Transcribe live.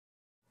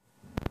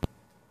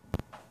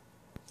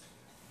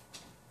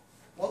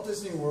Walt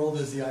Disney World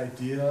is the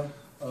idea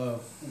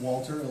of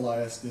Walter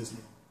Elias Disney.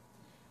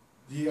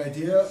 The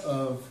idea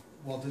of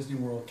Walt Disney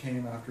World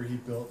came after he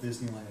built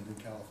Disneyland in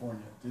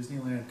California.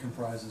 Disneyland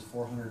comprises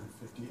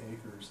 450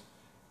 acres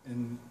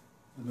in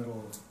the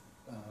middle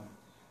of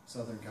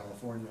Southern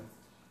California.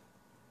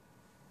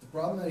 The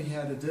problem that he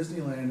had at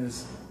Disneyland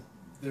is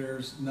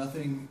there's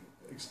nothing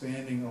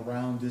expanding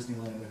around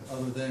Disneyland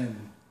other than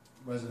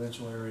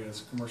residential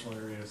areas, commercial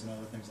areas, and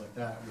other things like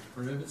that, which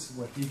prohibits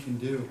what he can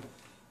do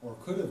or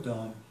could have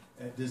done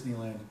at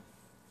Disneyland,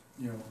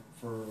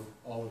 for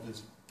all of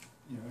his,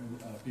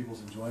 people's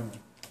enjoyment.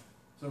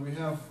 So we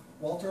have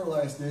Walter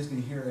Elias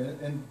Disney here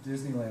in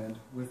Disneyland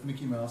with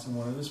Mickey Mouse in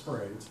one of his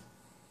parades,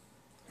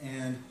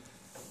 and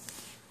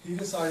he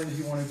decided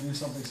he wanted to do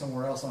something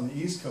somewhere else on the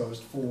East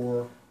Coast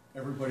for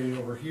everybody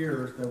over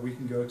here that we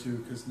can go to,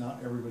 because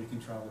not everybody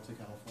can travel to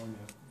California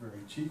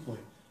very cheaply.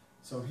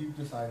 So he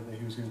decided that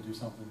he was going to do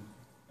something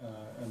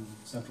in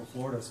Central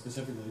Florida,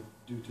 specifically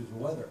due to the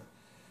weather.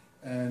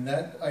 And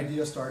that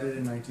idea started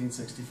in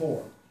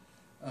 1964.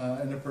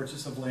 And the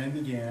purchase of land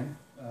began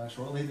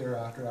shortly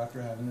thereafter,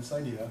 after having this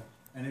idea,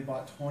 and he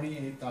bought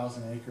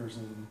 28,000 acres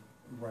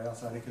right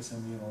outside of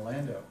Kissimmee in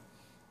Orlando.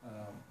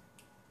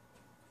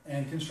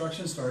 And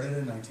construction started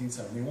in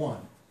 1971.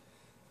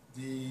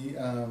 The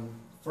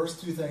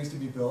first two things to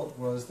be built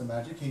was the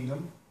Magic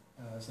Kingdom,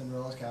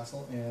 Cinderella's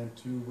Castle, and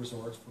 2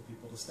 resorts for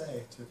people to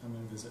stay, to come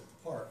and visit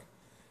the park.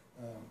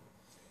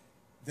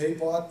 They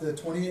bought the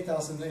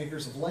 28,000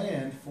 acres of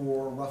land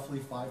for roughly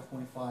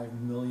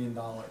 $5.5 million.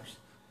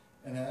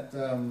 And that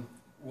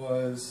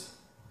was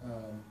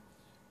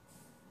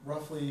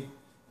roughly,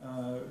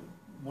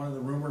 one of the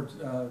rumored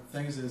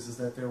things is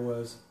that there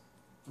was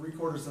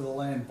 3/4 of the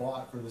land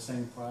bought for the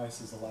same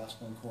price as the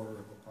last 1/4 of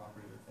the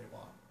property that they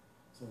bought.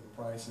 So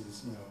the price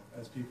is,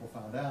 as people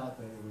found out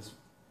that it was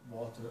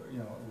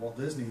Walt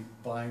Disney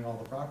buying all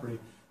the property,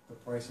 the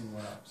pricing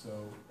went up.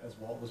 So as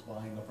Walt was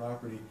buying the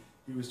property,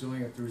 he was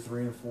doing it through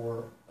 3 and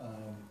 4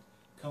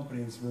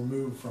 companies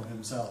removed from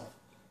himself.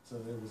 So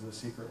there was a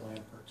secret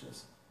land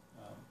purchase.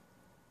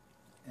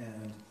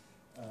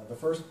 The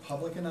first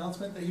public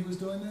announcement that he was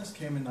doing this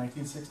came in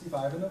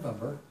 1965 in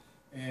November,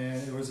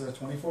 and it was a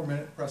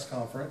 24-minute press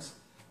conference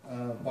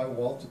by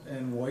Walt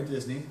and Roy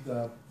Disney,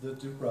 the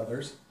 2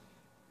 brothers.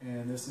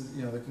 And this is,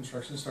 the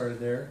construction started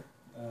there,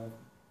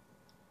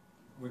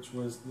 which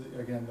was,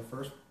 again, the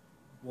first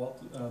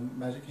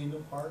Magic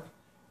Kingdom park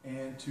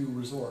and 2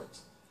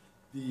 resorts.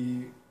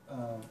 The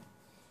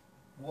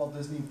Walt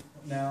Disney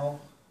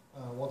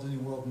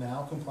World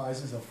now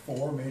comprises of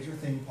 4 major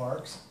theme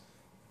parks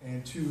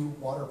and 2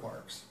 water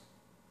parks.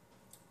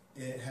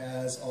 It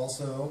has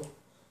also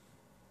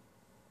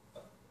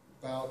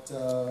about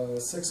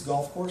 6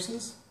 golf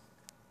courses.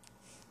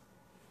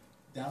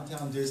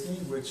 Downtown Disney,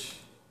 which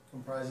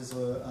comprises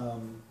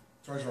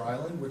Treasure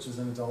Island, which is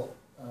an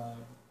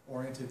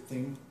adult-oriented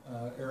theme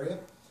area,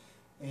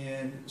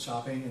 and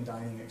shopping and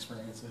dining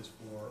experiences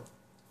for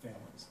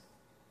families.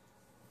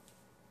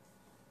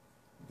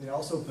 They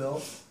also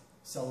built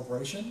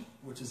Celebration,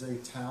 which is a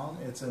town.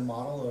 It's a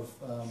model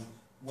of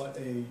what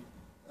an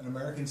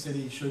American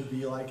city should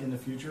be like in the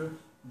future,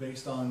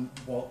 based on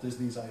Walt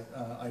Disney's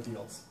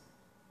ideals.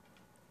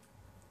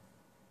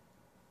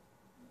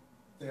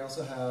 They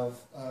also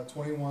have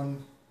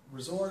 21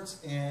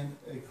 resorts and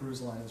a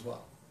cruise line as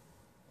well.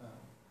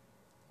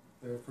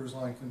 Their cruise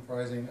line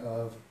comprising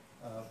of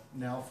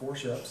now 4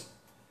 ships,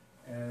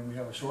 and we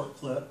have a short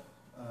clip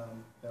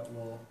that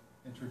will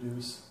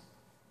introduce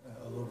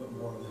a little bit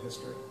more of the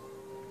history.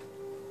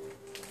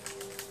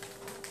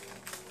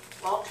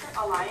 Walter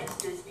Elias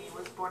Disney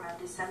was born on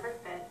December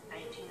 5th,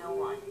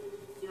 1901.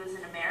 He was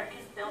an American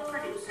film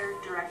producer,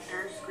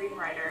 director,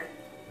 screenwriter,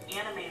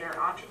 animator,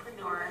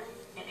 entrepreneur,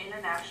 and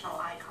international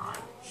icon.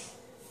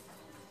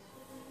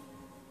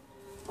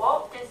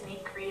 Walt Disney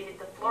created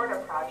the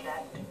Florida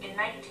Project in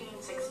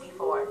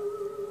 1964.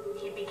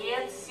 He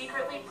began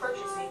secretly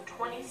purchasing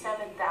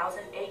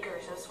 27,000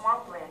 acres of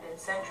swampland in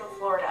Central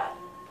Florida.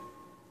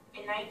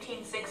 In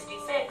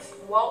 1966,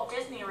 Walt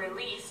Disney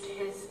released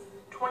his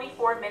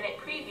 24-minute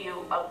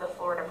preview of the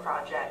Florida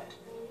Project.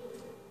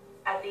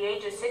 At the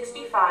age of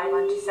 65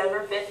 on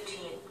December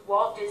 15th,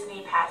 Walt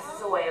Disney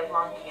passes away of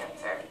lung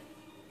cancer.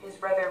 His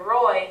brother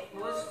Roy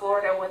moves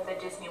Florida with the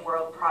Disney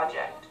World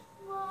project.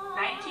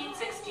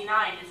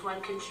 1969 is when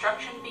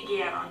construction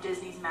began on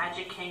Disney's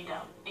Magic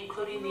Kingdom,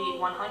 including the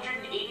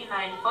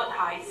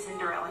 189-foot-high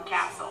Cinderella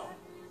Castle.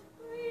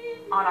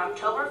 On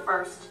October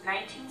 1st,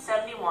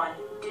 1971,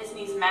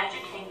 Disney's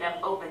Magic Kingdom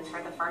opens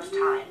for the first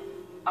time.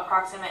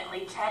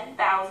 Approximately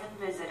 10,000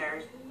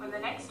 visitors. For the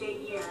next 8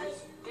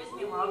 years,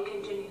 Disney World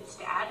continues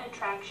to add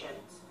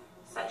attractions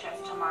such as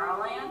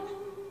Tomorrowland,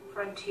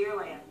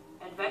 Frontierland,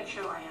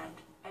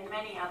 Adventureland, and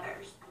many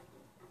others.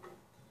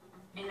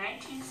 In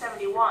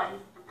 1971,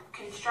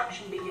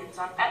 construction begins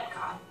on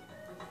Epcot.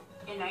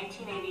 In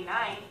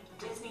 1989,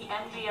 Disney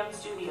MGM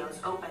Studios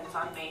opens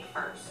on May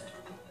 1st.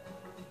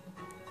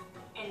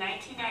 In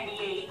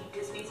 1998,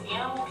 Disney's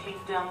Animal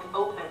Kingdom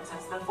opens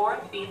as the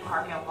 4th theme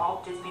park at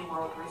Walt Disney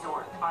World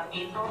Resort on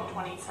April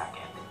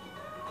 22nd.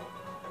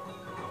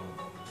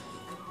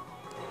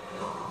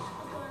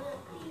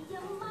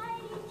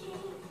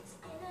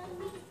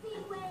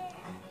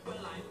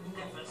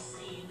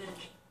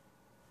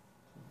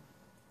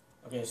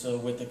 Okay, so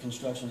with the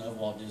construction of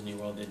Walt Disney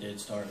World, they did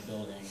start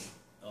building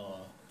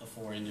the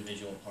 4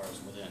 individual parks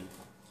within.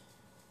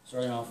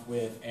 Starting off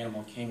with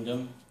Animal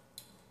Kingdom,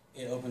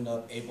 it opened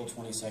up April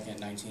 22nd,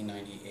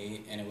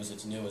 1998, and it was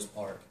its newest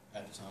park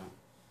at the time.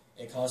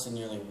 It costed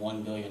nearly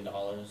 $1 billion,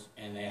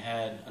 and they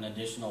had an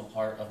additional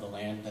part of the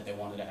land that they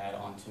wanted to add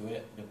onto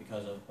it, but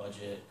because of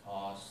budget,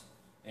 cost,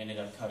 they ended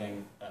up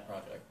cutting that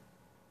project.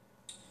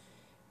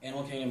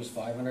 Animal Kingdom is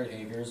 500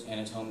 acres, and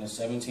it's home to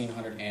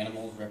 1,700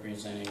 animals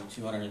representing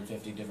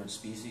 250 different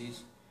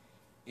species.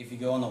 If you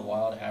go on the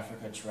Wild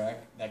Africa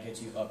Trek, that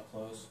gets you up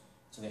close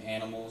to the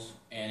animals,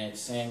 and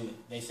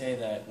they say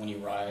that when you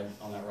ride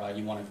on that ride,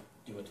 you want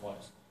to do it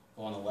twice.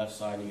 Go on the left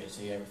side, and you get to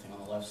see everything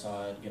on the left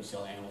side, you get to see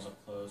all the animals up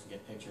close, and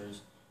get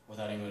pictures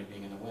without anybody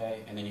being in the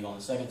way, and then you go on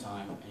the second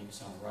time, and you can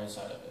sit on the right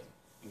side of it,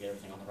 and get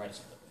everything on the right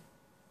side of it.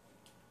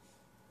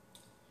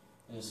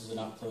 And this is an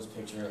up-close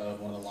picture of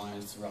one of the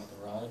lions throughout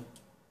the ride.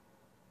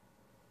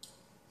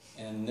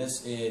 And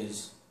this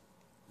is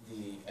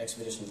the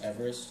Expedition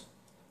Everest.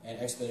 And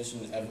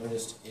Expedition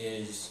Everest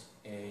is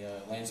a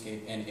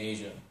landscape in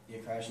Asia. The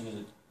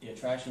attraction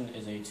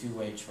is a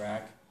 2-way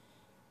track,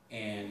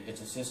 and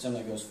it's a system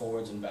that goes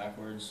forwards and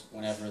backwards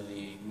whenever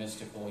the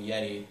mystical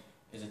Yeti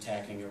is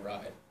attacking your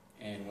ride,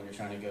 and when you're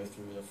trying to go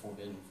through the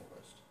Forbidden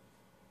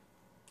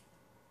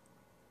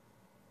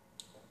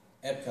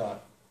Forest. Epcot.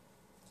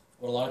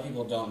 What a lot of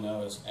people don't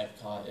know is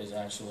Epcot is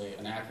actually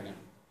an acronym,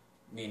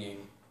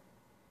 meaning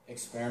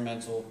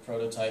Experimental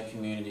Prototype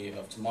Community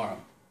of Tomorrow.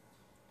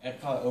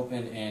 Epcot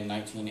opened in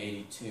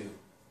 1982.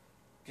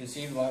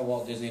 Conceived by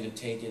Walt Disney to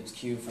take its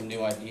cue from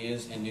new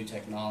ideas and new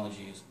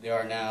technologies, they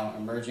are now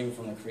emerging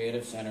from the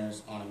creative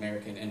centers on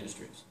American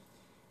industries.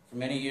 For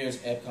many years,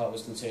 Epcot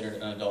was considered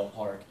an adult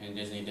park, and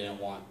Disney didn't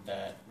want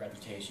that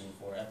reputation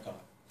for Epcot.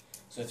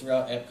 So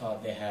throughout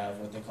Epcot, they have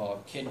what they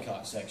call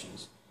KidCot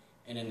sections.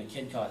 And in the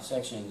KidCot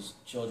sections,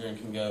 children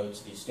can go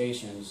to these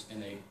stations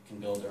and they can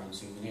build their own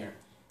souvenir.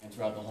 And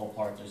throughout the whole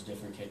park, there's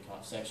different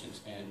KidCot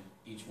sections, and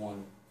each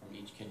one from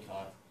each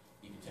KidCot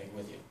you can take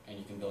with you, and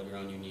you can build your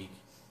own unique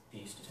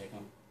piece to take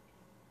home.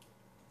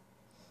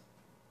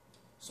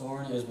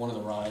 Soarin' is one of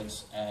the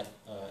rides at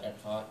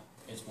Epcot.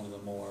 It's one of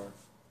the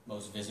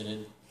most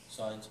visited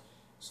sides.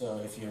 So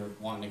if you're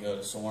wanting to go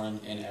to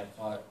Soarin' in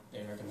Epcot,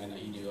 they recommend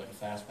that you do like a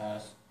fast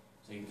pass,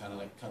 so you can kind of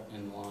like cut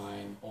in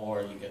line,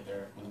 or you get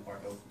there when the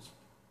park opens.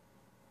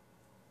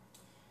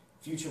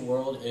 Future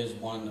World is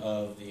one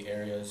of the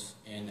areas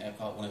in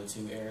Epcot, one of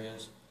the 2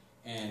 areas,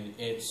 and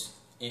it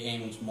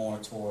aims more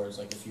towards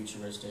like the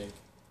futuristic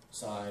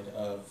side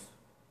of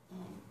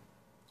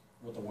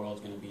what the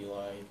world's going to be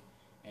like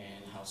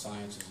and how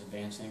science is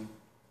advancing.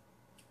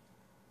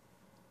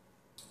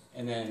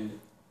 And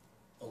then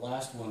the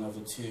last one of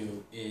the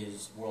 2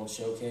 is World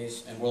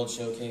Showcase, and World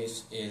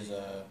Showcase is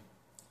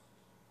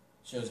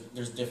shows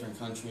there's different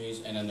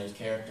countries, and then there's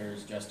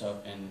characters dressed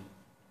up in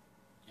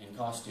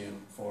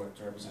costume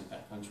to represent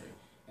that country,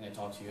 and they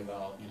talk to you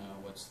about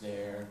what's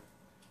there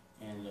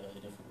and the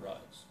different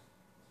rides.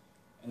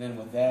 And then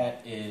with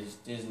that is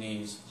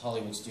Disney's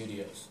Hollywood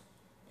Studios,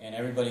 and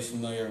everybody's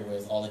familiar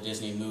with all the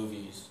Disney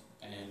movies,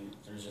 and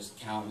there's just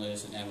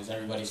countless and endless.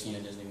 Everybody's seen a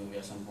Disney movie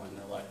at some point in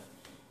their life,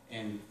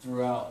 and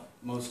throughout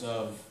most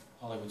of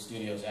Hollywood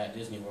Studios at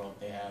Disney World,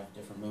 they have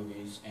different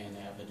movies, and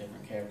they have the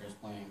different characters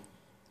playing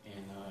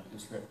in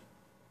script.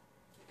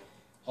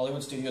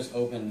 Hollywood Studios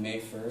opened May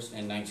 1st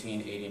in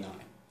 1989.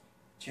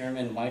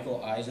 Chairman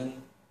Michael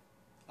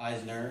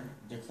Eisner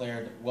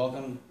declared,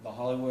 "Welcome the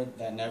Hollywood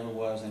that never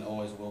was and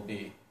always will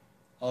be."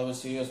 Hollywood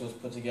Studios was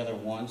put together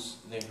once.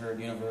 They heard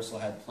Universal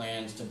had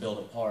plans to build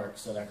a park,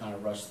 so that kind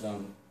of rushed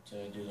them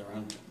to do their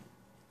own thing.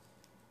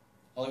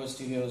 Hollywood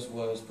Studios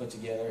was put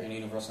together, and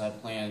Universal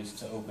had plans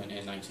to open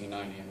in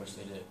 1990, in which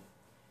they did.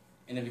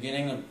 In the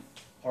beginning, the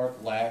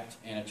park lacked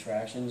in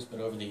attractions, but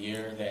over the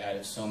year, they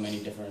added so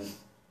many different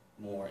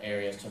more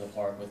areas to the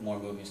park with more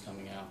movies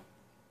coming out.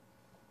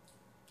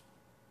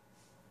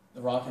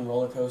 The Rock and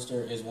Roller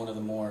Coaster is one of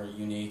the more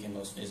unique and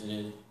most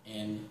visited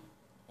in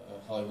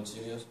Hollywood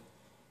Studios.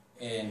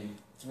 And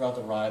throughout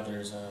the ride,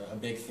 there's a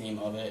big theme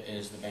of it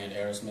is the band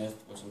Aerosmith,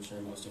 which I'm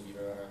sure most of you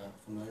are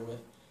familiar with.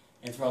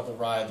 And throughout the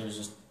ride,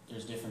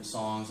 there's different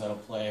songs that'll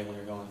play when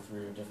you're going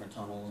through different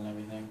tunnels and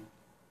everything.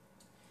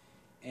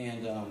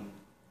 And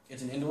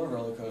it's an indoor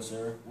roller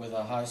coaster with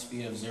a high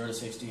speed of 0 to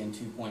 60 in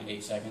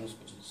 2.8 seconds,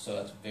 so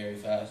that's very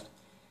fast.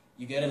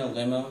 You get in a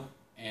limo,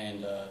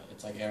 and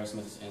it's like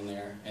Aerosmith's in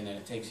there, and then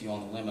it takes you on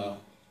the limo,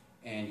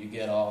 and you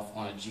get off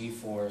on a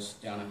G-force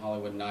down in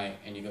Hollywood Night,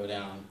 and you go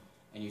down,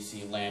 and you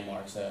see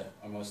landmarks that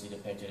are mostly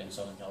depicted in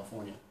Southern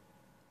California.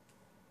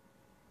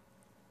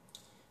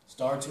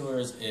 Star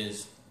Tours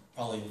is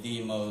probably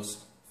the most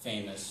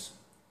famous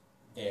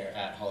there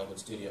at Hollywood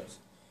Studios.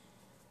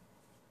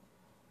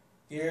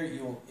 Here,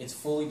 it's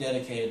fully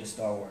dedicated to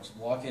Star Wars.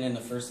 Walk in and the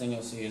first thing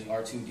you'll see is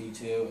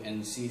R2-D2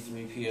 and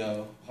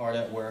C-3PO hard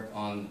at work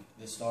on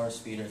the Star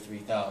Speeder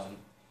 3000.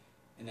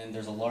 And then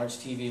there's a large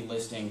TV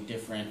listing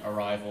different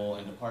arrival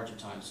and departure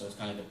times, so it's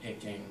kind of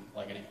depicting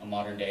like a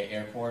modern-day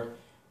airport,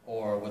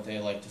 or what they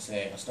like to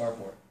say, a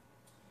starport.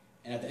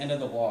 And at the end of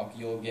the walk,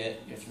 you'll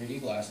get your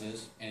 3D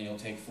glasses and you'll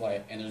take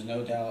flight. And there's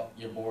no doubt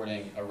you're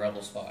boarding a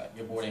rebel spy.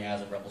 You're boarding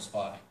as a rebel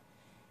spy.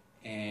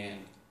 And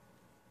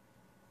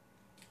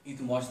you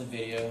can watch the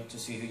video to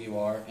see who you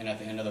are. And at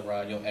the end of the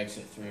ride, you'll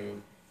exit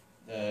through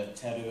the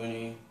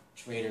Tatooine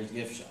Trader's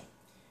gift shop.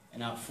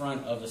 And out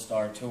front of the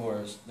Star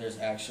Tours, there's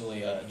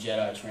actually a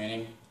Jedi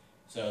training.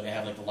 So they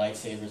have like the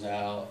lightsabers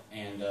out,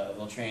 and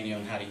they'll train you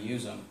on how to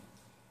use them.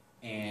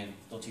 And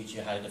they'll teach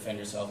you how to defend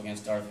yourself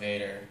against Darth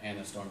Vader and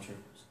the Stormtroopers.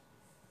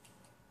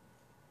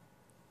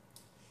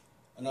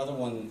 Another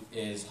one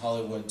is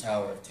Hollywood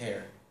Tower of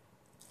Terror.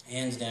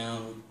 Hands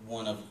down,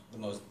 one of the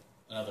most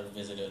another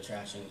visited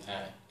attraction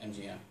at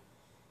MGM.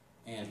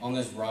 And on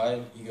this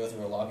ride, you go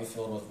through a lobby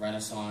filled with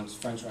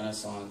French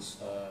Renaissance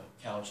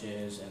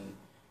couches and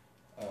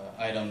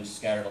items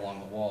scattered along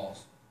the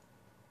walls.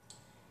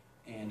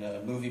 And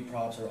movie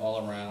props are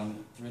all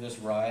around. Through this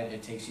ride,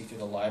 it takes you through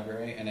the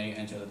library, and then you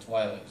enter the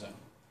Twilight Zone.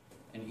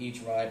 And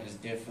each ride is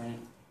different,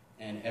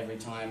 and every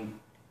time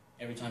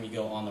you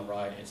go on the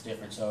ride, it's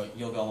different. So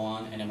you'll go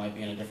on, and it might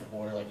be in a different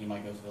order. Like you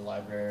might go to the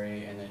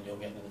library, and then you'll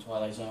get into the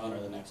Twilight Zone,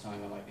 or the next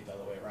time it might be the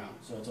other way around.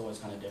 So it's always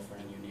kind of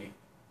different and unique.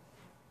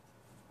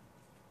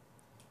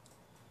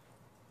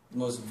 The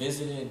most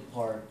visited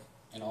park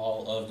in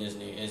all of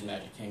Disney is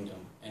Magic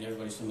Kingdom, and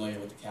everybody's familiar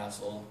with the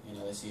castle. You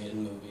know, they see it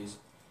in movies.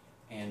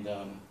 And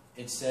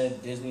it's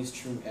said Disney's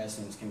true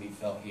essence can be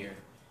felt here.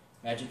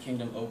 Magic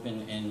Kingdom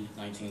opened in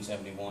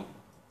 1971.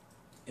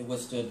 It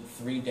withstood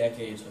 3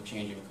 decades of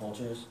changing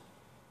cultures,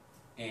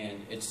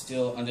 and it's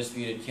still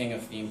undisputed king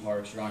of theme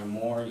parks, drawing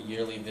more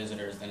yearly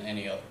visitors than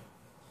any other.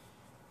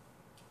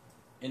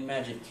 In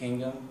Magic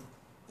Kingdom,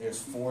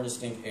 there's 4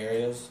 distinct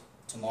areas: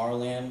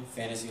 Tomorrowland,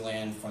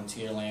 Fantasyland,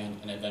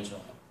 Frontierland, and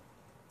Adventureland.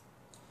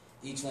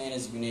 Each land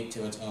is unique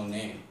to its own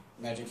name.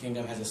 Magic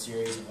Kingdom has a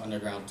series of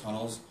underground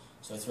tunnels,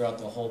 so throughout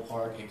the whole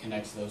park, it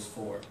connects those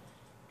 4.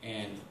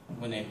 And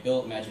when they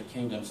built Magic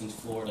Kingdom, since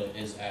Florida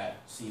is at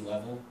sea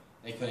level,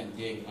 they couldn't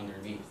dig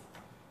underneath.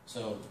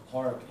 So the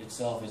park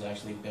itself is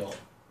actually built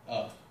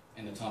up,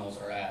 and the tunnels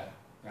are at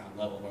ground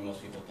level, where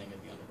most people think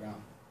it'd be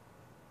underground.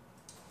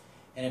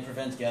 And it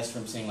prevents guests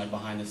from seeing like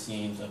behind the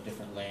scenes of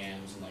different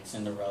lands, and like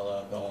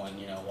Cinderella going,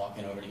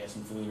 walking over to get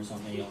some food or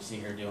something. You don't see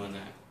her doing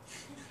that.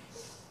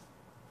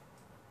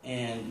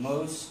 And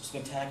most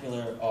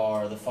spectacular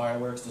are the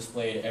fireworks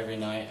displayed every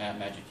night at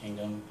Magic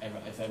Kingdom.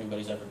 If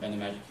anybody's ever been to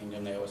Magic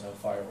Kingdom, they always have a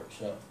fireworks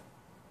show.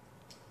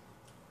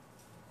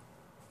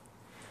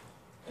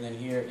 And then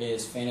here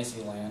is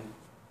Fantasyland.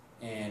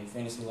 And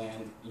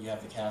Fantasyland, you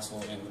have the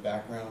castle in the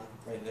background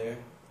right there.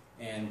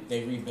 And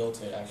they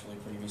rebuilt it actually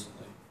pretty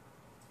recently.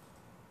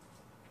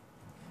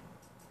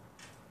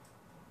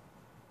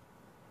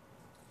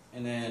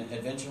 And then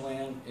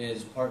Adventureland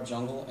is part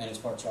jungle and it's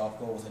part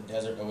tropical with a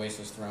desert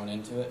oasis thrown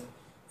into it.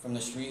 From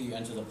the street, you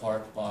enter the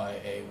park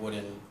by a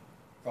wooden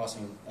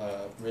crossing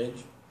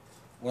bridge.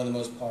 One of the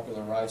most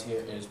popular rides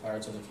here is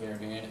Pirates of the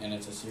Caribbean, and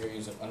it's a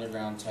series of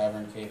underground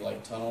tavern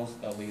cave-like tunnels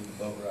that lead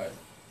the boat ride.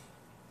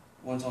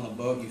 Once on the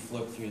boat, you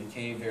float through the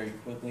cave very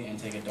quickly and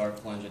take a dark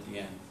plunge at the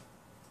end.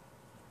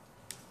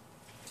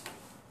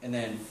 And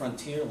then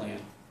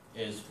Frontierland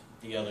is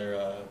the other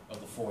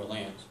of the 4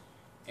 lands.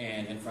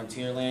 And in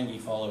Frontierland, you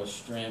follow a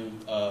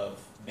string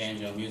of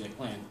banjo music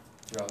playing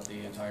throughout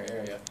the entire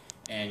area,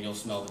 and you'll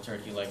smell the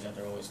turkey legs that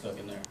they're always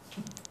cooking there.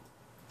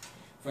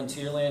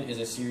 Frontierland is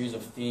a series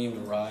of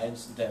themed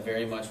rides that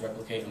very much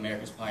replicate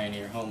America's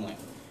pioneer homeland.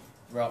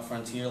 Throughout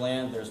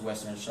Frontierland, there's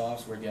Western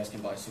shops where guests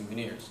can buy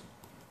souvenirs.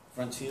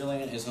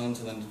 Frontierland is home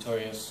to the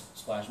notorious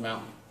Splash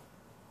Mountain.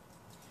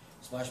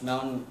 Splash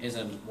Mountain is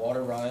a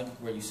water ride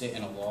where you sit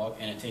in a log,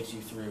 and it takes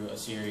you through a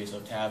series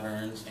of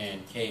taverns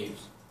and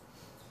caves.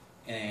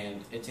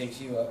 And it takes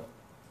you up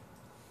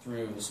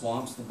through the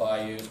swamps, the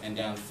bayous, and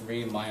down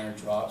 3 minor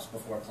drops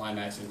before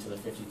climaxing to the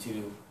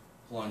 52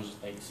 plunge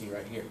that you see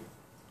right here.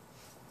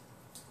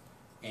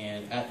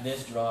 And at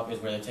this drop is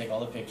where they take all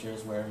the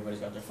pictures, where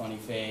everybody's got their funny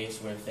face,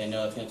 where if they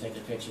know it's going to take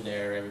their picture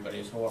there,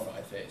 everybody's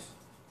horrified face.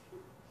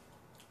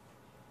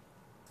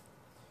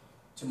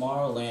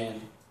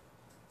 Tomorrowland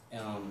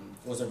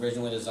was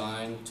originally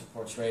designed to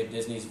portray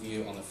Disney's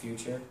view on the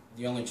future.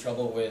 The only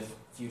trouble with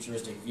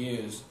futuristic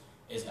views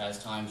is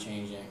as time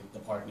changing, the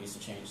park needs to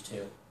change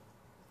too.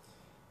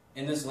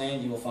 In this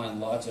land, you will find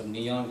lots of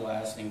neon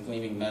glass and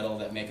gleaming metal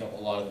that make up a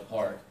lot of the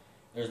park.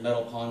 There's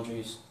metal palm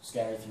trees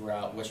scattered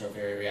throughout, which are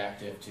very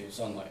reactive to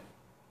sunlight.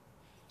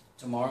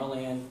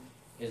 Tomorrowland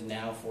is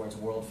now for its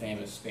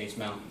world-famous Space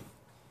Mountain.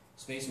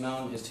 Space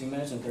Mountain is 2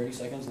 minutes and 30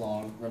 seconds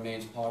long,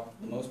 remains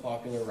the most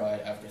popular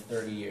ride after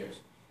 30 years.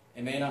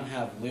 It may not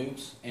have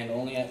loops, and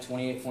only at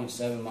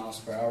 28.7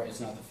 miles per hour, it's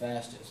not the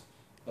fastest.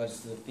 But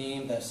it's the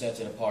theme that sets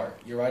it apart.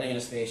 You're riding in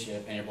a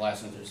spaceship and you're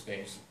blasting through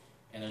space,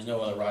 and there's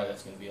no other ride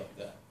that's going to be like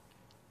that.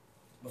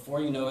 Before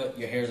you know it,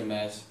 your hair's a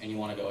mess and you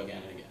want to go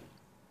again and again.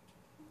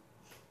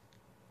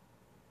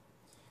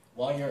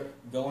 While you're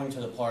going to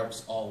the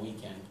parks all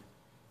weekend,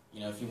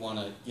 if you want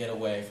to get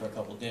away for a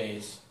couple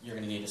days, you're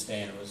going to need to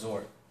stay in a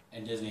resort,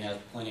 and Disney has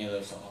plenty of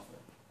those to offer.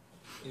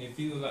 And if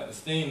you would like to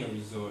stay in a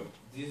resort,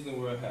 Disney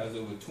World has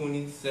over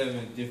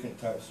 27 different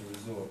types of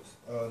resorts.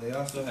 They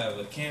also have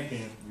a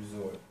camping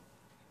resort.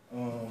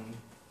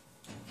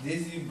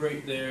 Disney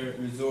break their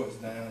resorts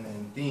down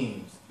in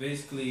themes,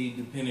 basically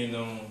depending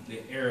on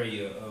the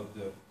area of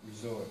the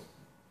resort.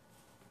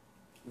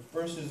 The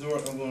first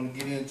resort I'm going to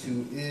get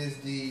into is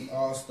the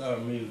All-Star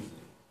Music.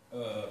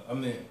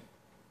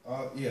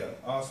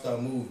 All-Star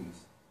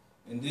Movies.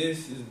 And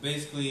this is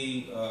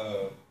basically,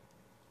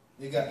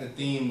 they got the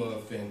theme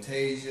of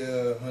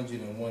Fantasia,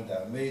 101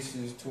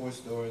 Dalmatians, Toy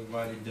Story,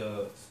 Mighty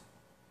Ducks.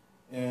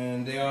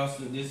 And they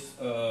also, this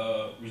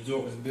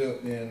resort was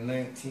built in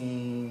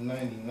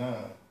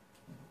 1999.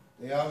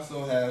 They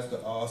also has the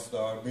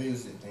All-Star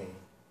Music theme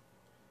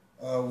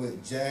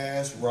with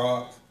jazz,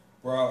 rock,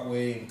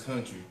 Broadway, and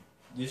country.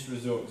 This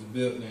resort was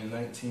built in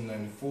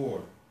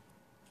 1994.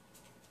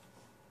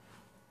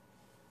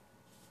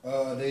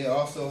 They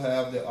also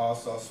have the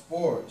All-Star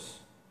Sports,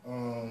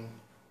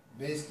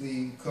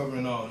 basically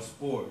covering all the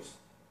sports.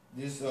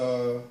 This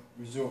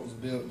resort was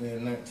built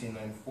in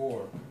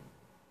 1994.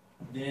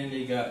 Then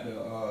they got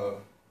the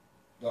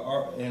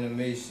art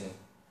animation.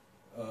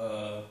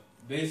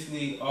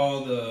 Basically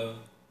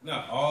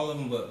not all of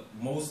them, but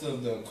most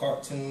of the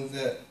cartoons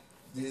that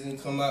Disney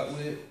come out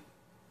with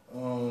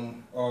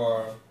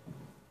are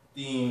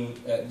themed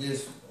at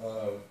this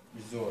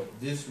resort.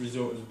 This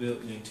resort was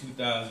built in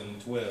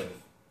 2012.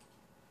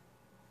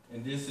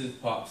 And this is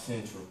Pop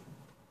Central.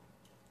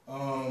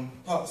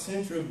 Pop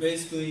Central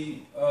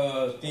basically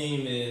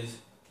theme is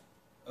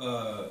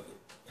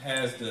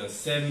has the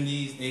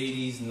 70s,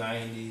 80s,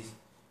 90s,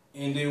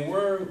 and they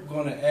were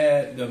going to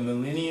add the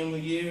millennium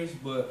years,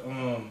 but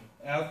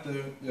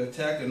after the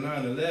attack of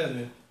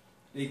 9/11,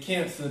 they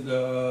canceled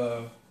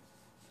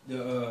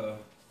the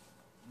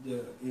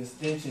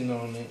extension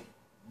on it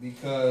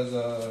because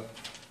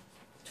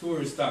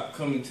tourists stopped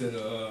coming to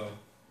the.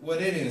 Well,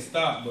 they didn't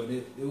stop, but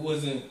it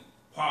wasn't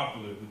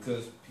popular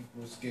because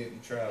people were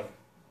scared to travel.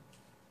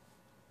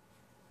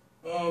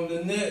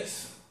 The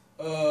next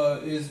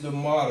is the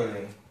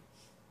modern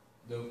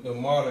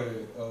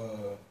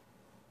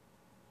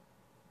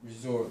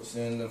resorts,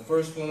 and the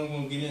first one I'm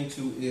going to get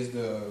into is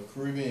the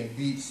Caribbean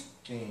beach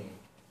theme.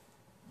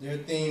 Their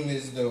theme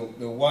is the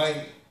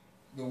white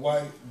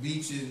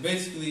beaches,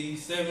 basically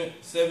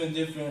seven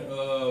different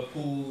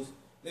pools.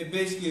 They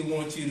basically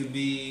want you to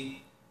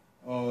be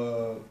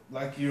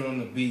like you're on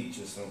the beach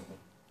or something.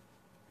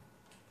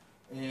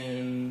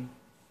 And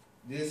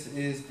this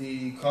is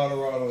the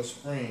Colorado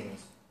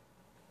Springs.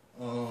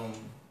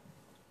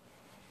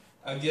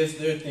 I guess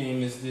their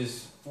theme is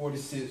this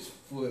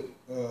 46-foot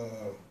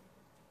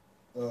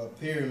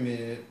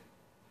pyramid,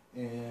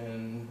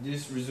 and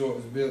this resort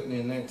was built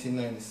in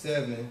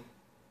 1997.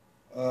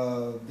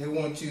 They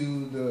want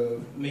you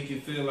to make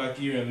you feel like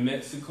you're in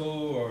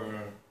Mexico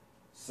or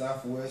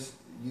Southwest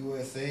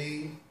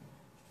USA.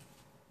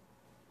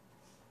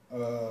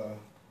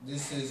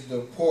 This is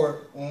the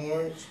Port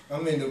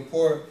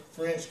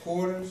French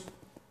Quarters.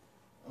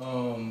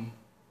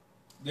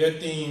 Their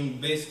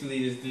theme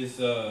basically is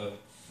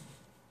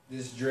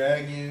this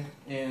dragon,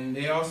 and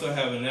they also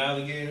have an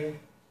alligator.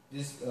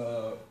 This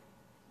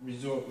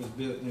resort was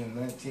built in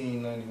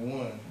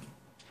 1991.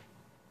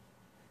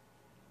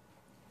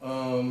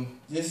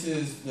 This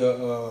is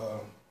the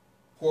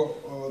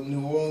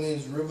New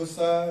Orleans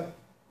Riverside,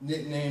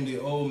 nicknamed the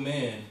Old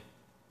Man.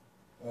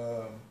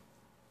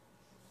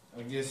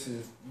 I guess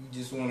if you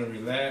just want to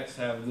relax,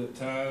 have a good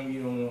time,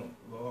 you don't want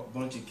a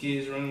bunch of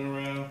kids running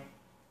around, I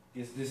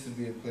guess this would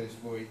be a place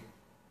for you.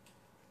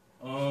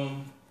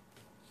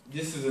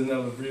 This is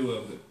another view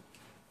of it.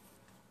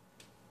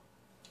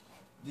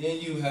 Then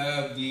you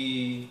have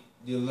the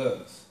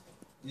deluxe.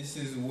 This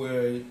is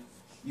where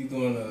you're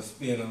going to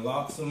spend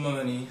lots of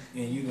money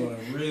and you're going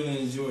to really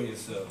enjoy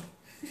yourself.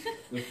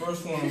 The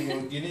first one I'm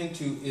going to get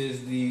into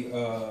is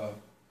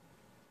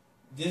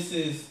this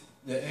is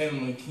the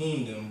Animal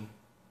Kingdom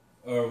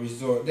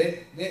resort.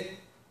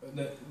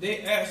 They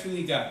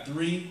actually got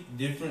 3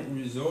 different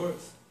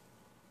resorts.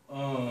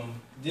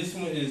 This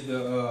one is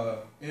the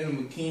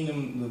Animal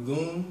Kingdom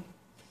Lagoon.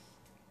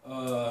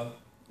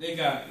 They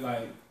got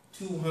like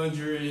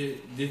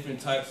 200 different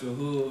types of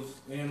hooves,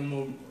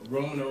 animals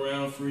roaming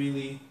around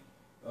freely,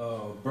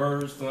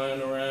 birds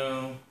flying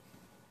around.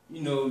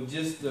 You know,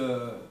 just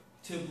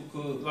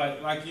typical,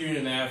 like you're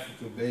in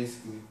Africa,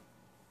 basically.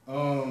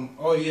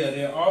 Oh yeah,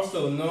 they're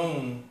also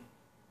known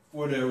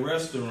for their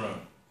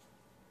restaurant.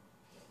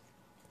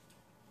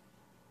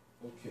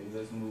 Okay,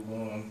 let's move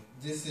on.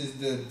 This is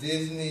the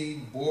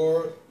Disney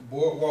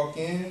Boardwalk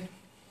Inn.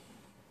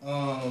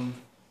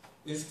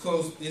 It's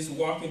close. It's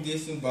walking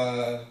distance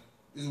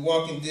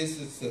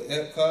to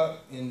Epcot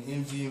and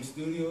MGM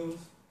Studios.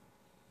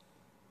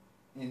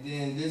 And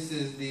then this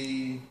is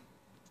the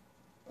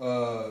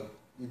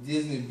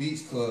Disney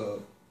Beach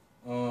Club.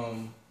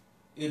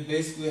 It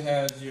basically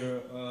has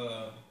your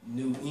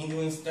New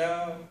England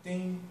style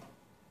theme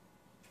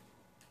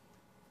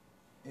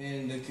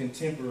and the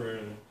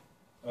contemporary.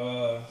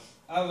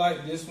 I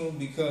like this one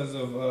because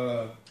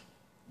of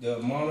the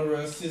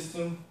monorail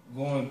system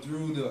going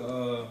through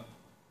the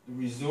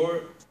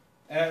resort.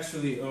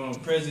 Actually,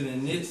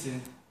 President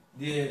Nixon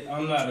did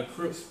 "I'm Not a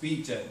Crook"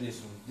 speech at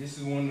this one. This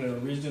is one of the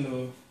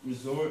original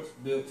resorts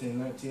built in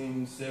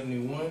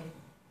 1971.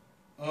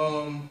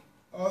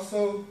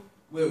 Also,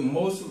 with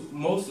most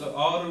of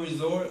all the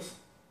resorts,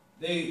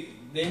 they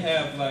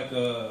have like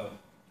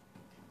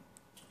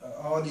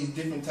all these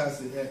different types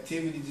of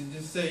activities.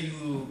 Just say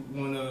you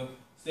want to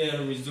stay at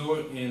a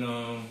resort and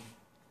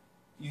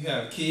you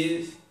have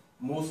kids.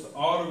 Most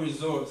all the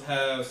resorts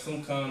have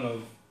some kind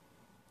of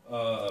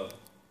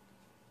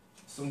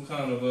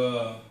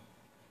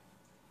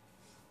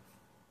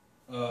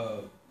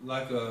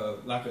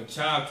like a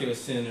child care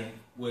center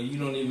where you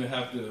don't even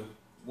have to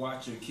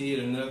watch your kid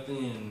or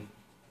nothing.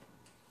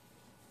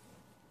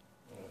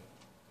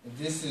 And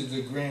this is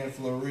the Grand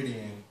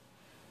Floridian.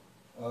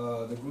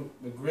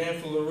 The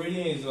Grand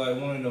Floridian is like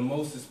one of the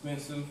most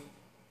expensive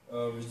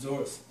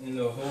resorts in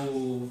the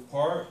whole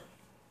park.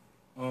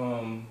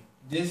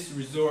 This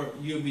resort,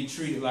 you'll be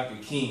treated like a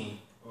king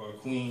or a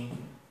queen.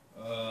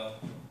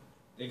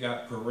 They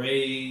got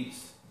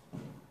parades,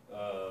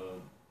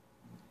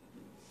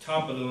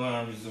 top of the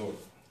line resort.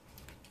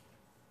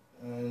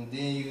 And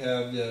then you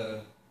have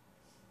the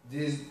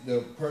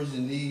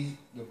Persianese.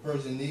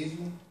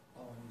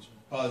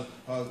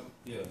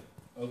 Yeah.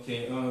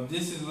 Okay.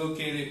 This is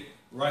located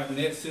right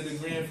next to the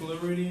Grand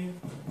Floridian.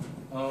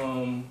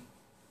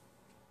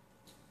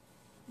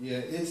 Yeah,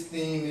 its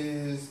theme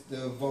is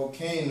the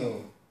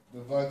volcano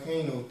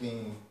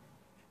theme.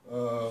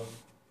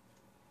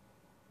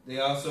 They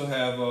also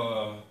have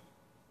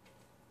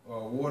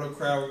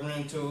watercraft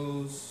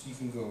rentals. You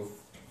can go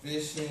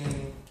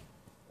fishing,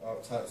 all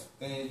types of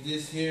things.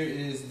 This here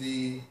is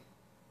the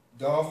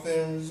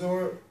Dolphin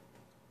Resort,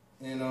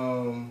 and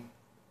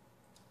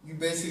you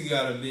basically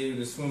gotta be able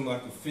to swim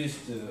like a fish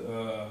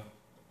to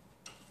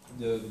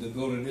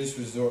go to this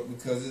resort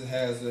because it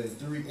has a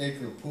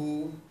 3-acre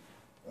pool,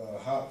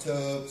 hot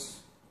tubs,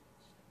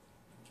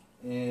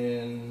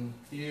 and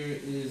here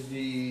is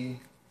the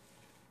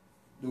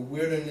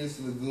Wilderness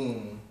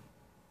Lagoon.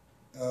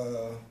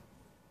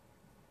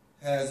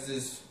 Has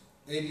this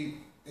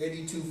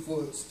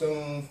 82-foot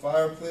stone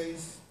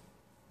fireplace,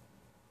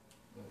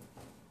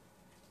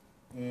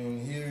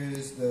 and here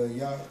is the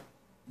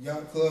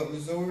Yacht Club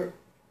Resort.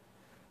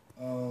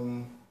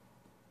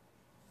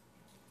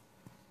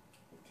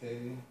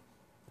 Okay,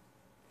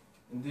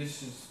 and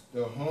this is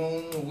the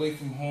home away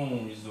from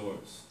home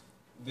resorts,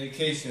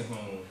 vacation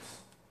homes.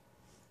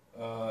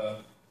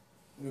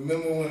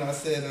 Remember when I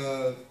said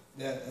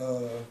that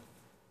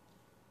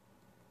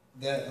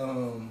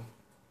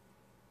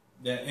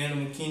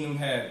Animal Kingdom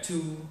had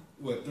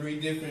 3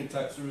 different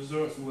types of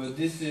resorts? Well,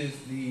 this is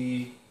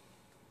the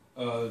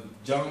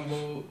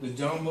Jumbo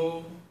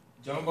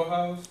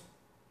House,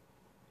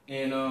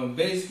 and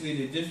basically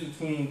the difference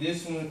between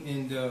this one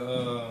and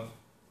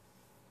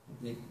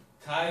the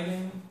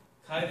Kaidan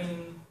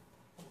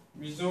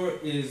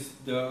Resort is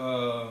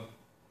the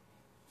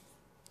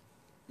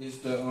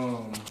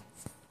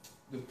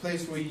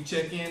place where you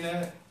check in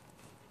at.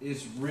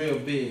 It's real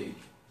big.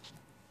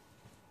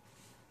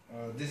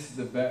 This is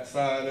the back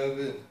side of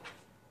it.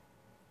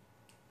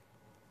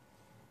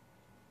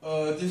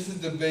 This is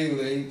the Bay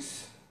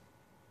Lakes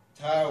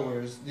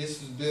Towers. This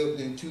was built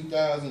in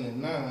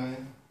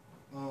 2009.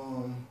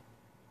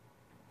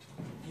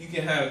 You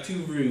can have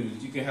 2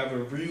 views. You can have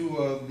a view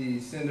of the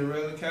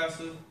Cinderella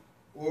Castle,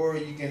 or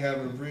you can have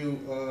a view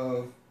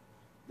of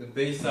the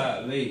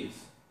Bayside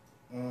Lakes.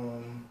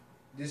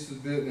 This was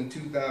built in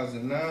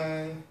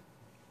 2009.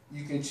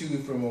 You can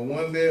choose from a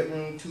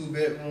 1-bedroom,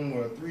 2-bedroom,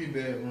 or a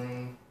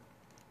 3-bedroom.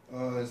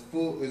 It's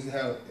full. It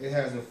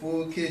has a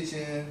full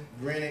kitchen,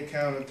 granite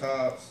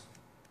countertops,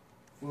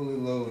 fully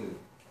loaded.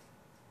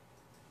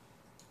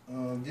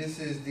 This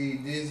is the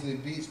Disney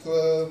Beach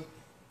Club,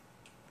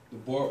 the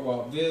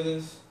Boardwalk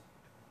Villas.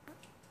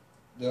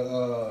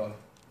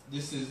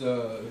 This is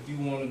if you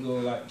want to go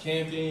like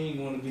camping,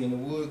 you want to be in the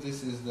woods.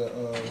 This is the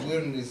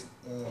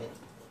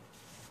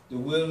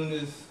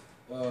wilderness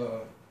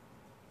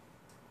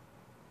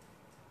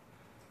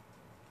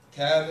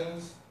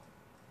cabins.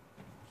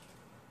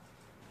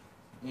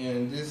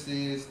 And this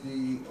is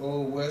the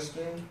Old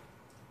Western,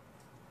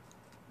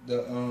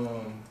 the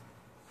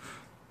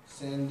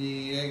San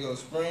Diego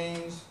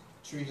Springs,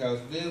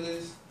 Treehouse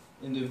Village,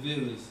 and the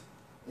Village.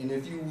 And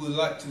if you would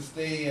like to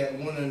stay at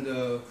one of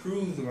the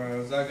cruise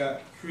lines, I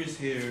got Chris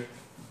here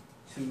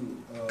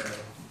to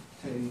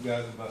tell you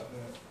guys about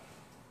that.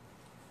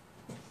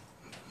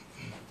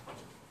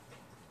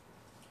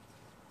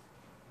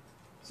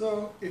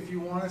 So if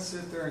you want to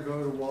sit there and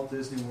go to Walt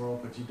Disney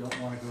World, but you don't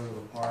want to go to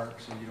the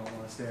parks, or you don't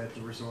want to stay at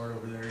the resort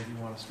over there, you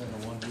want to spend a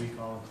 1 week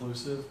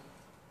all-inclusive,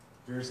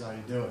 here's how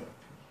you do it.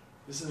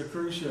 This is the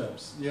cruise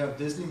ships. You have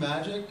Disney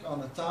Magic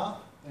on the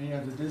top, and you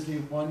have the Disney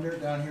Wonder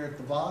down here at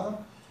the bottom,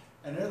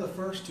 and they're the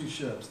first 2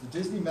 ships. The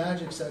Disney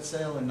Magic set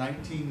sail in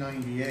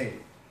 1998.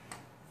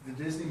 The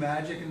Disney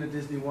Magic and the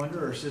Disney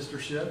Wonder are sister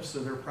ships, so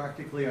they're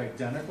practically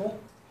identical.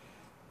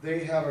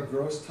 They have a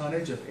gross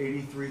tonnage of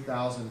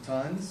 83,000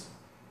 tons.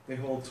 They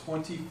hold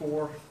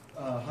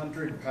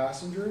 2,400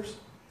 passengers.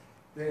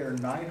 They are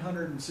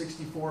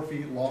 964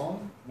 feet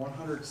long,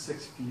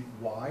 106 feet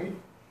wide,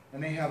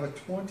 and they have a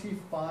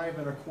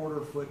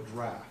 25.25 foot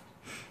draft.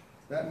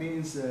 That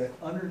means that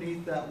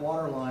underneath that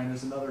water line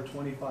is another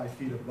 25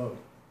 feet of boat.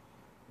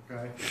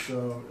 Okay,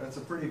 so that's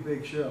a pretty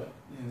big ship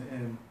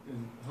and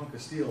a hunk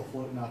of steel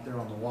floating out there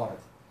on the water.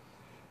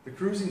 The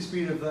cruising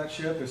speed of that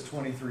ship is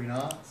 23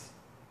 knots.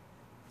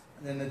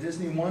 And then the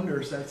Disney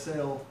Wonders that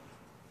sailed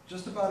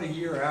just about a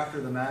year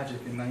after the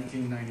Magic in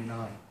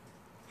 1999.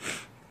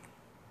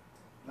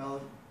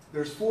 Now,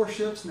 there's 4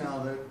 ships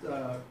now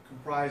that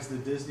comprise the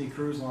Disney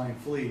Cruise Line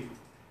fleet.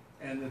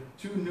 And the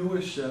 2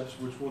 newest ships,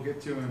 which we'll get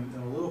to in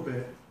a little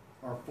bit,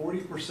 are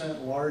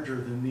 40% larger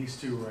than these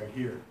 2 right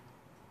here.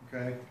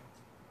 Okay?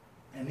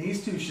 And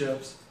these 2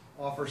 ships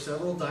offer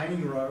several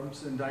dining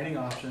rooms and dining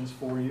options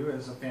for you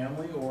as a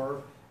family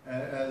or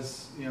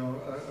as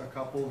a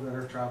couple that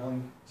are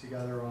traveling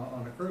together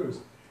on a cruise.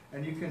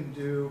 And you can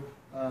do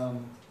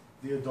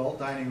the adult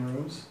dining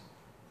rooms,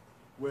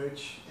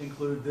 which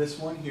include this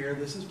one here.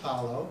 This is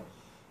Palo.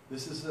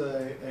 This is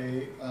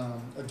a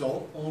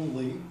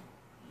adult-only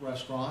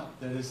restaurant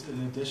that is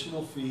an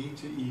additional fee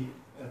to eat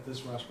at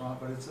this restaurant,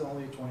 but it's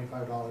only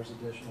 $25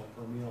 additional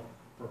per meal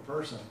per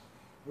person,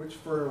 which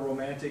for a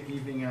romantic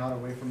evening out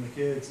away from the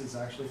kids is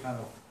actually kind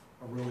of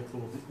a really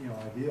cool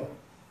ideal.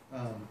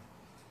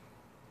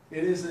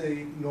 It is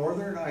a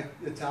Northern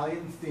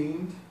Italian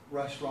themed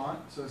restaurant,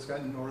 so it's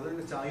got Northern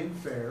Italian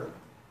fare.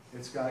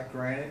 It's got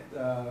granite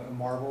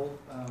marble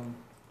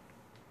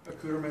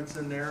accoutrements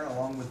in there,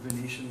 along with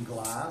Venetian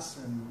glass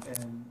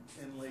and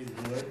inlaid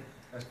wood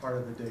as part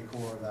of the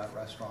decor of that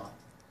restaurant.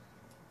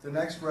 The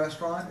next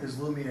restaurant is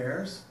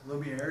Lumiere's.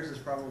 Lumiere's is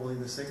probably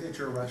the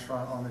signature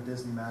restaurant on the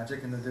Disney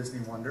Magic and the Disney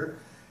Wonder,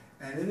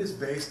 and it is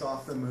based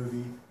off the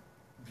movie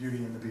Beauty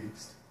and the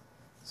Beast.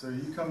 So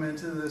you come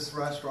into this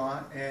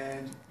restaurant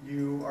and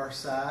you are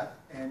sat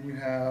and you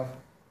have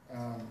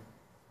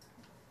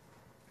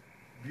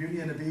Beauty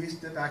and the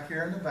Beast back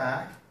here in the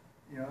back,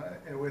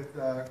 with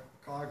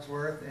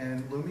Cogsworth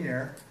and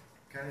Lumiere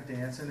kind of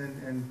dancing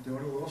and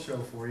doing a little show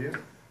for you.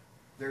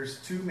 There's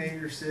 2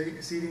 major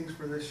seatings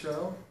for this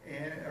show,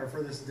 or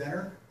for this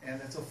dinner,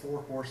 and it's a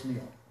 4-course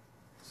meal.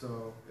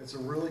 So it's a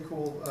really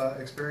cool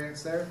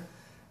experience there.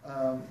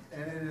 And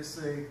it is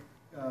a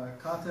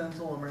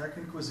continental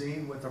American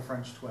cuisine with a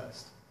French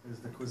twist, is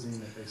the cuisine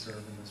that they serve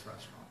in this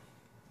restaurant.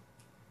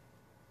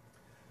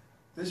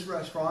 This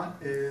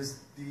restaurant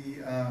is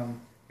the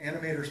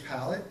Animator's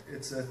Palette.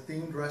 It's a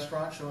themed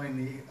restaurant showing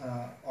the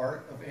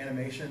art of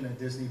animation that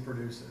Disney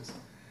produces.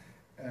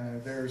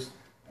 There's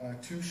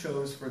 2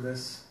 shows for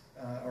this,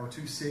 or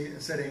 2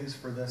 settings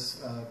for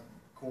this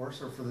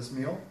course, or for this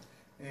meal.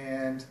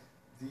 And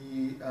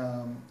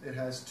it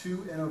has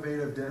 2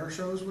 innovative dinner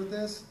shows with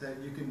this that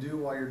you can do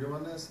while you're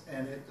doing this,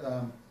 and it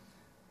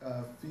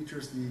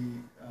features the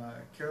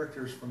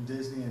characters from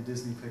Disney and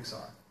Disney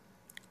Pixar.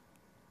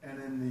 And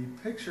then the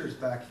pictures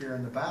back here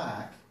in the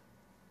back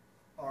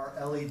are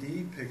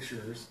LED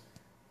pictures,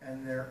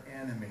 and they're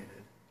animated.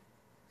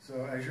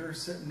 So as you're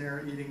sitting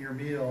there eating your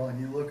meal, and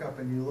you look up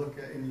and you look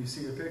at and you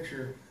see a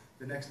picture,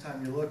 the next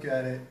time you look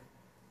at it,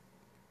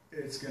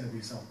 it's going to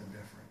be something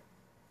different.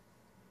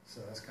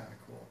 So that's kind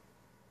of cool.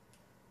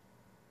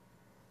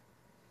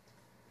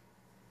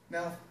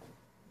 Now,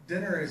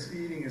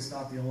 eating is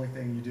not the only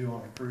thing you do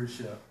on a cruise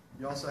ship.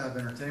 You also have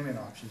entertainment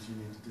options you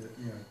need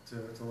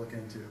to look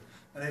into,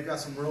 and they've got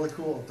some really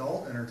cool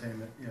adult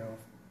entertainment,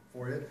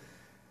 for you.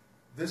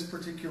 This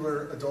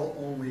particular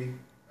adult-only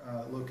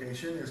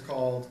location is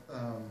called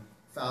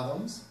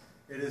Fathoms.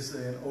 It is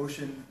an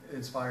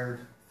ocean-inspired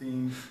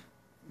themed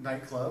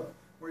nightclub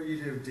where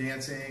you do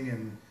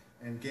dancing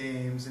and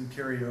games and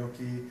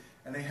karaoke,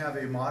 and they have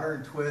a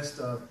modern twist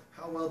of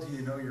how well do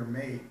you know your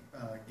mate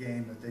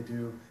game that they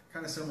do,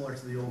 kind of similar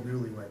to the old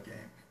Newlywed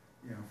Game,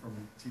 from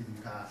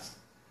TV past.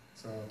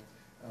 So,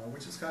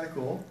 which is kind of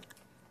cool.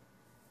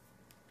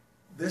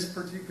 This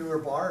particular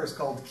bar is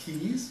called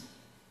Keys.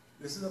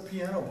 This is a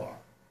piano bar.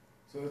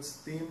 So it's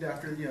themed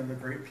after the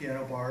great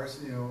piano bars,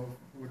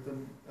 with the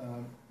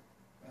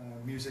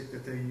music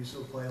that they used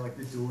to play, like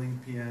the dueling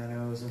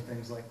pianos and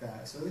things like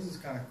that. So this is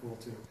kind of cool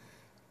too.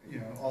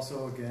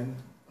 Also again,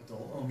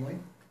 adult only.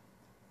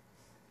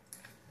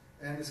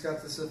 And it's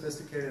got the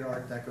sophisticated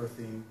Art Deco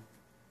theme,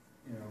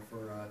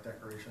 for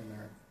decoration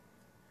there.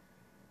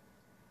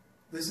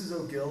 This is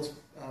O'Gill's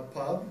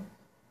Pub.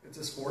 It's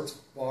a sports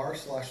bar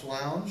 /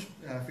 lounge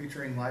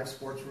featuring live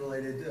sports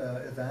related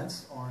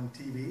events on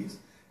TVs.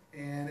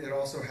 And it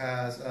also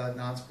has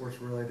non-sports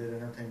related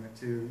entertainment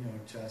too,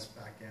 chess,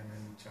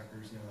 backgammon,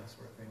 checkers, that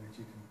sort of thing that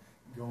you can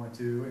go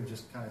into and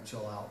just kind of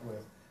chill out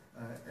with.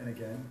 And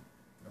again,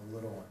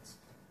 little ones.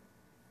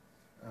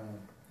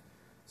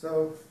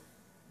 So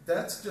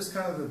that's just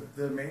kind of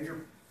the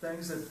major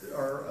things that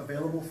are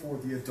available for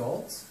the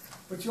adults.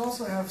 But you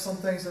also have some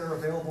things that are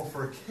available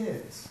for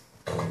kids.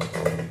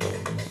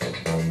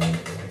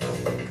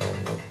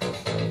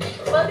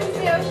 Welcome to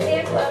the Ocean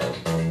Air Club.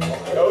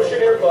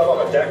 Ocean Air Club Club.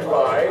 I'm on deck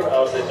 5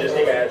 of the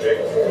Disney Magic.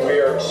 We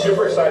are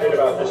super excited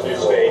about this new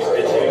space.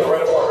 It's an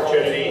incredible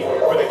opportunity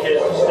for the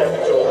kids to step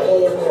into a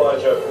whole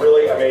bunch of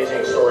really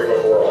amazing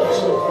storybook worlds.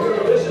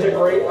 This is a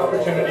great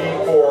opportunity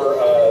for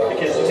the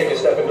kids to take a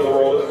step into the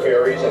world of the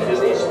fairies and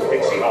Disney's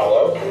Pixie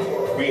Hollow.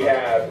 We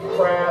have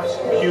crafts,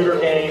 computer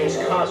games,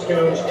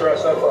 costumes,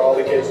 dress up for all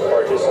the kids to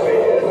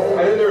participate in.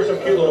 And then there's some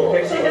cute little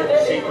pixie hidden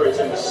secrets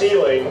in the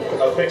ceiling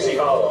of Pixie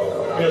Hollow.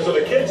 You know, so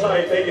the kids'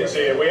 height, they can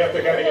see it. We have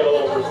to kind of get a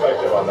little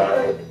perspective on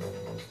that.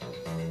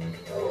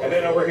 And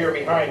then over here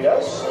behind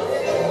us,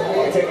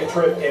 we take a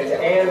trip into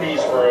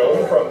Andy's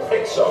room from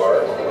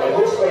Pixar.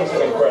 And this space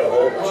is incredible.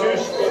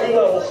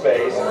 Two-level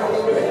space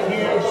with a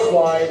huge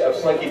slide of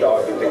Slinky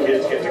Dog that the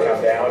kids get to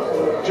come down.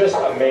 Just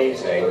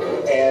amazing.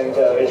 And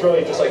it's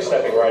really just like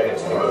stepping right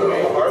into the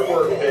movie. The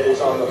artwork that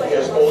is on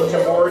this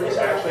bulletin board is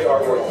actually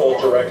artwork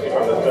pulled directly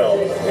from the film.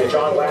 And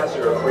John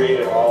Lasseter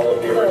created all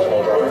of the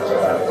original drawings of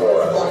that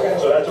for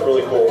us. So that's a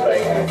really cool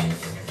thing.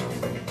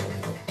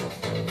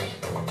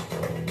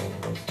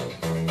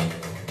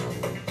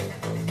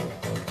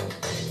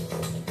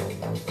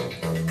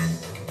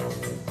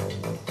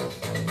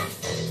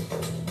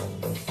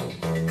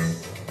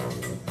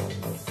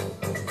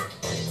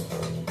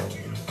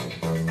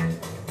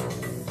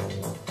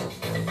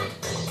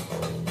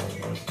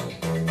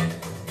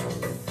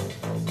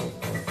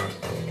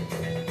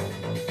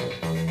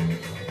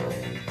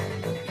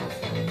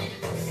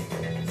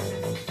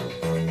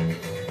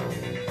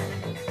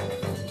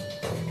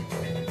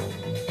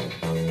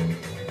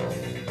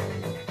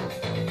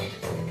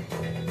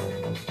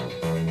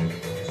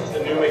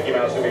 Mickey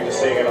Mouse that we've been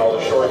seeing in all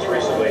the shorts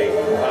recently.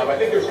 I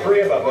think there's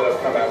 3 of them that have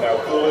come out now.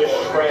 Foolish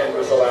Friend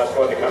was the last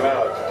one to come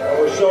out.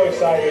 And we're so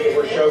excited that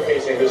we're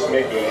showcasing this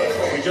Mickey.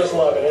 We just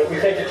love it. And if we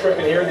take a trip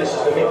in here, this is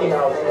the Mickey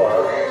Mouse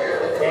Club.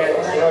 And,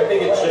 you know, I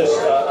think it just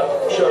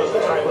shows the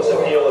timeless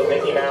appeal of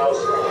Mickey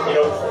Mouse. You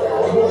know,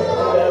 who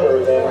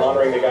better than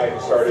honoring the guy who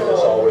started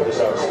this all with his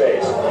own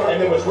space.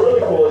 And then what's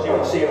really cool, as you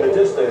can see in the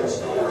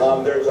distance,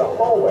 there's a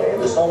hallway,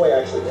 and this hallway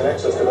actually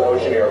connects us to the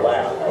Oceaneer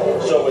Lab.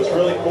 So what's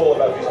really cool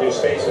about these new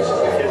spaces is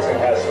the kids can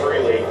pass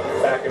freely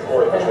back and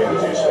forth between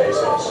the 2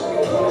 spaces.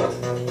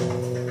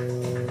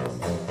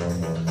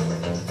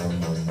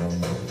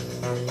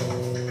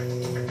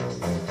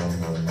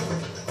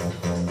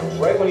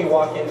 Right when you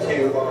walk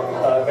into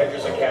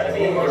Avengers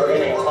Academy, you're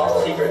in a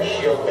top secret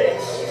SHIELD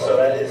base. So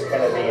that is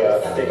kind of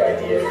the big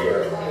idea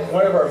here.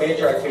 One of our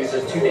major activities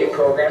is a 2-day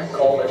program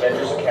called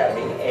Avengers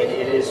Academy, and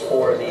it is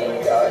for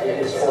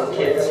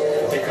kids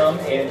to come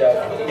and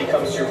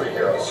become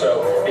superheroes.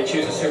 So they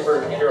choose a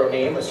superhero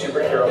name, a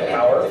superhero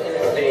power.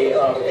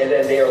 And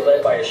then they are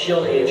led by a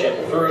SHIELD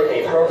agent through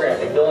a program.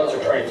 The villains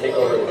are trying to take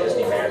over the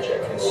Disney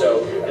Magic. And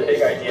so the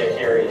big idea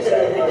here is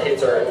that the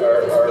kids are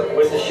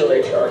with the SHIELD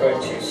agent are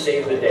going to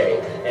save the day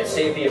and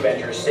save the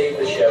Avengers, save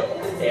the ship,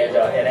 and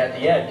at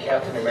the end,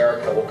 Captain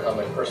America will come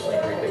and personally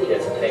greet the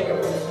kids and thank them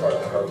as part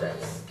of the program.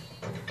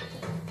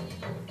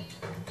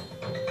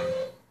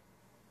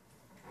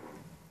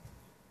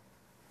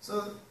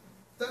 So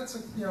that's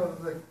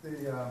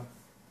the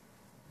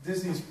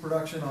Disney's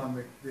production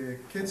on the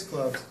kids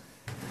clubs,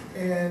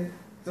 and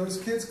those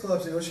kids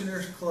clubs, the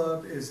Oceaneers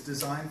Club is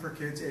designed for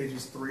kids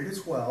ages 3 to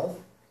 12.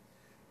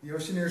 The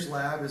Oceaneers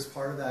Lab is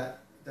part of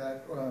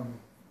the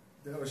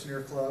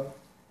Oceaneer Club.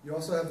 You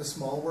also have the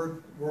Small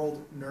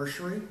World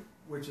Nursery,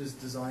 which is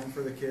designed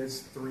for the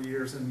kids 3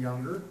 years and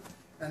younger.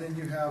 And then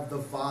you have the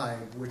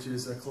Vibe, which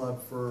is a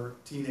club for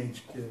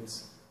teenage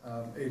kids,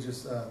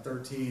 ages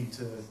 13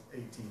 to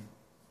 18.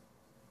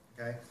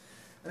 Okay,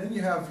 and then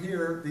you have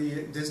here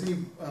the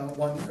Disney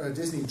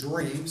Disney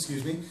Dream,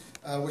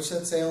 which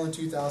set sail in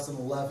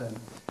 2011,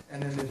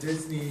 and then the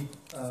Disney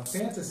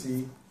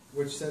Fantasy,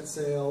 which set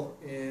sail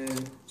in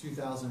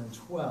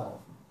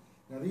 2012.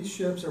 Now these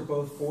ships are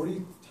both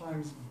 40%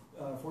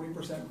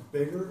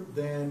 bigger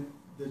than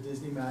the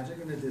Disney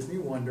Magic and the Disney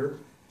Wonder,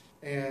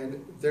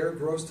 and their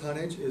gross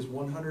tonnage is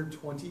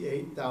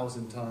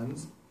 128,000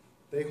 tons.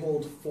 They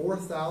hold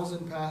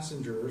 4,000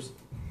 passengers.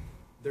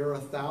 They're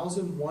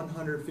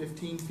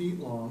 1,115 feet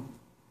long,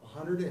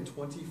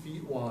 120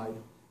 feet wide,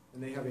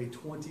 and they have a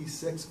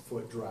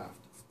 26-foot draft.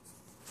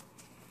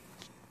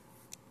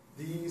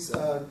 These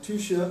 2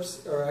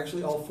 ships, or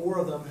actually all 4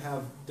 of them,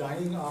 have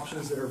dining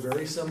options that are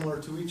very similar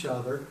to each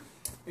other,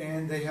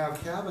 and they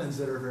have cabins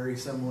that are very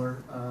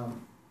similar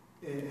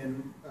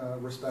in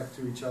respect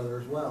to each other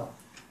as well.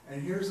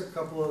 And here's a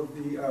couple of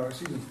the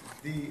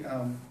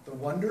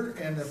Wonder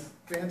and the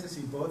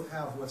Fantasy both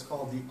have what's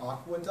called the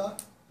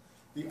Aqueduct.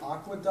 The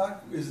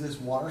Aqueduct is this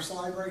water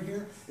slide right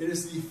here. It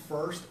is the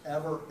first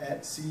ever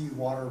at-sea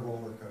water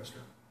roller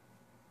coaster.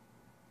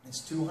 It's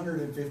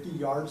 250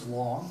 yards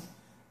long,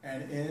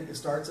 and it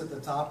starts at the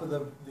top of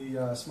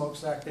the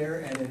smokestack there,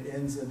 and it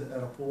ends at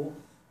a pool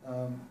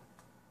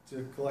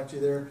to collect you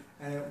there.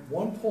 And at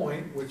one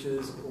point, which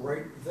is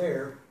right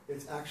there,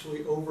 it's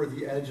actually over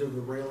the edge of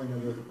the railing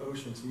of the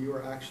ocean. So you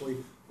are actually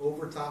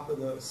over top of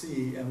the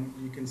sea, and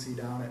you can see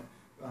down it,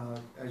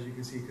 as you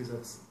can see, because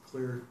that's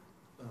clear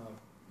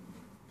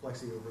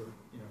plexi over,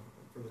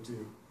 for the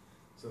tube.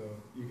 So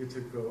you get to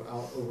go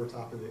out over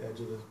top of the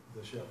edge of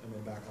the ship and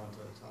then back onto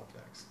the top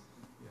decks.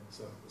 Yeah,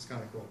 so it's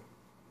kind of cool.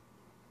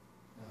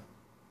 Yeah.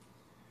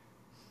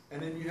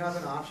 And then you have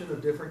an option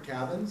of different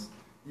cabins.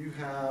 You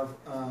have,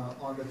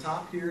 on the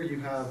top here, you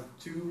have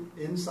 2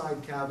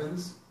 inside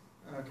cabins,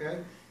 okay?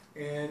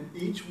 And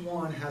each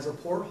one has a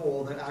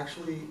porthole that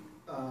actually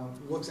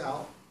looks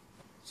out,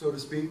 so to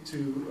speak,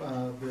 to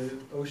the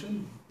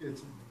ocean.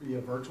 It's via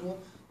virtual.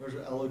 There's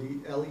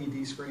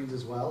LED screens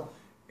as well.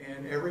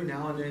 And every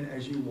now and then,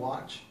 as you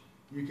watch,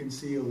 you can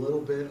see a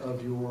little bit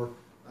of your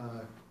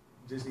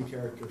Disney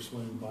character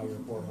swimming by your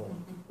porthole,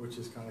 which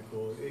is kind of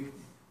cool. It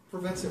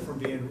prevents it from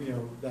being, you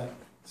know, that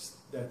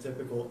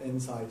typical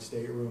inside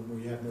stateroom where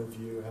you have no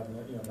view, have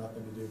no, you know,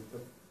 nothing to do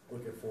but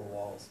look at 4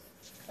 walls.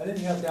 And then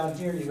you have down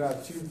here, you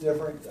have 2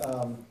 different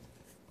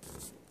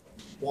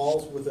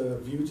walls with a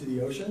view to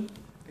the ocean,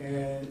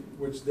 and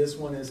which this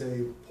one is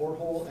a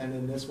porthole, and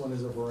then this one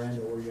is a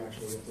veranda where you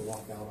actually have to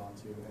walk out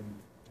onto and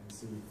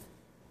see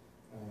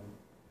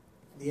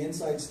the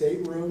inside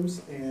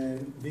staterooms.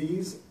 And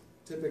these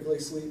typically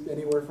sleep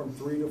anywhere from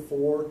 3 to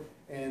 4,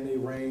 and they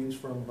range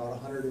from about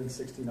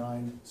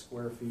 169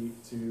 square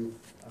feet to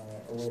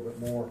a little bit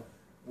more,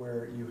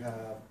 where you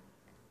have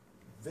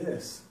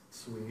this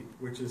suite,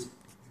 which is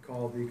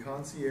called the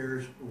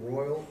Concierge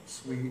Royal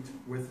Suite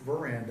with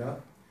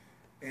Veranda,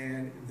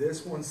 and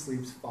this one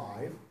sleeps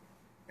 5,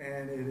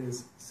 and it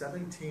is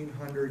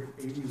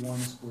 1,781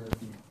 square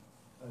feet.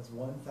 That's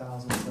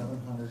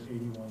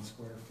 1,781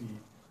 square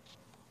feet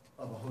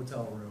of a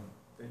hotel room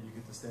that you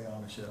get to stay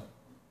on a ship,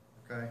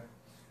 okay?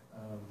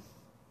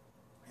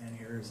 And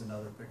here is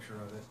another picture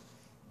of it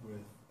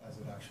with as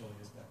it actually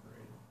is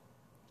decorated.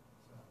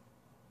 So.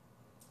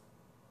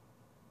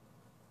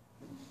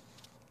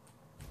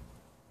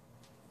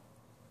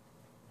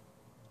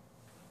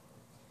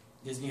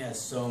 Disney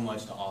has so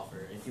much to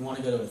offer. If you want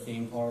to go to a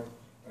theme park,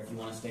 or if you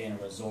want to stay in a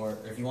resort,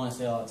 or if you want to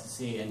sail out to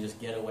sea and just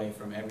get away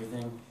from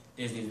everything,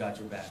 Disney's got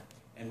your back.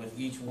 And with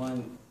each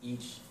one,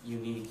 each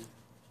unique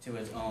to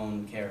its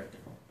own character.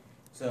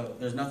 So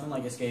there's nothing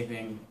like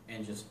escaping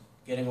and just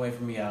getting away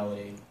from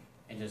reality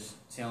and just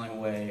sailing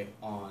away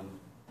on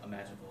a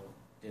magical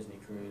Disney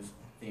cruise,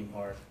 theme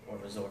park, or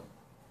resort.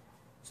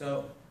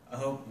 So I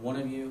hope one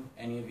of you,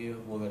 any of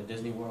you, will go to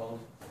Disney World,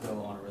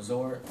 go on a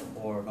resort,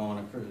 or go on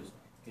a cruise.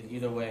 Because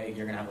either way,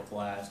 you're going to have a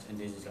blast, and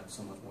Disney's got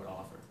so much more to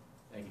offer.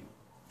 Thank you.